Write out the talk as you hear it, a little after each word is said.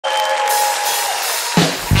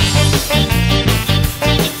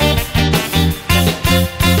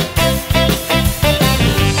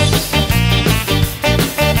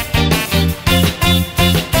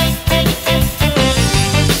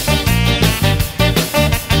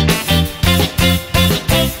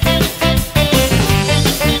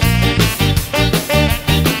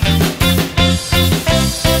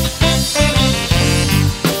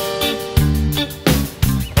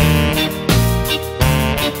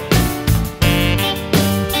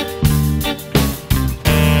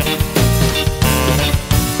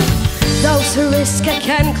risk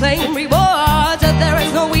can claim rewards. There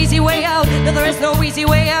is no easy way out. No, there is no easy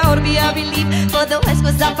way out. Be a relief for the West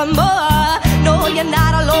was up for more. No, you're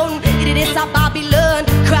not alone. It is a Babylon.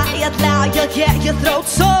 Cry out loud, you'll get your throat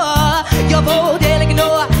sore. Your vote they'll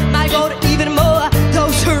ignore, my vote even more.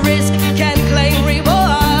 Those who risk can claim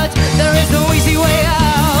rewards. There is no easy way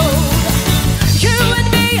out. You and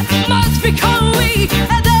me must become we,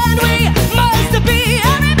 and then we must be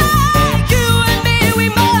everybody. You and me, we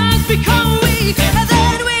must become we, and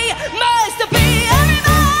then we must be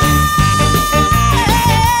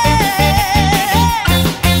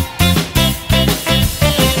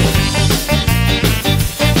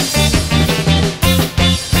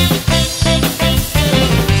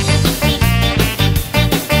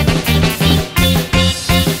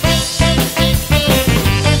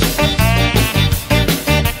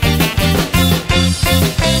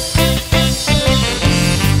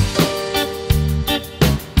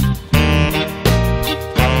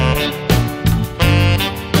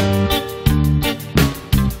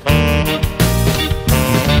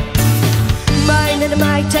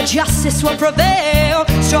justice will prevail.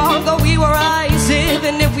 Stronger we will rise,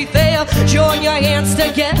 even if we fail. Join your hands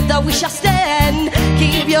together, we shall stand.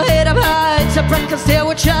 Keep your head up high, to break us there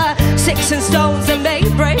will try. Sticks and stones that may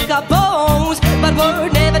break our bones, but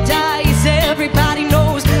word never dies, everybody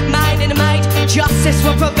knows. Mind and might, justice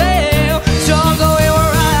will prevail. Stronger we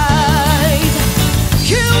will rise.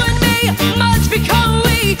 You and me must become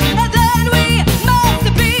we, and then we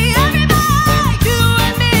must be everybody. You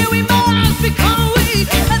and me, we must become we,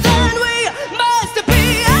 and then we must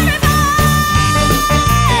be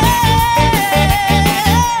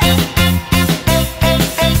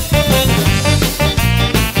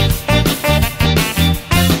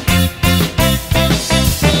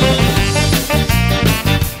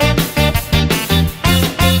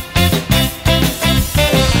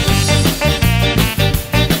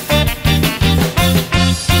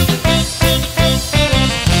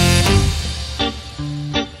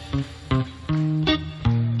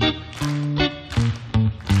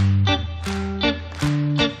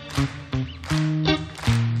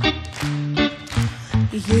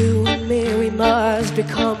You and me, we must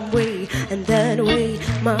become we, and then we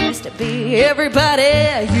must be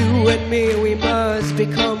everybody. You and me, we must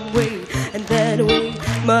become we, and then we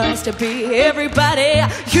must be everybody.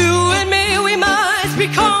 You and me, we must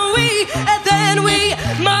become we, and then we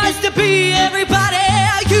must be everybody.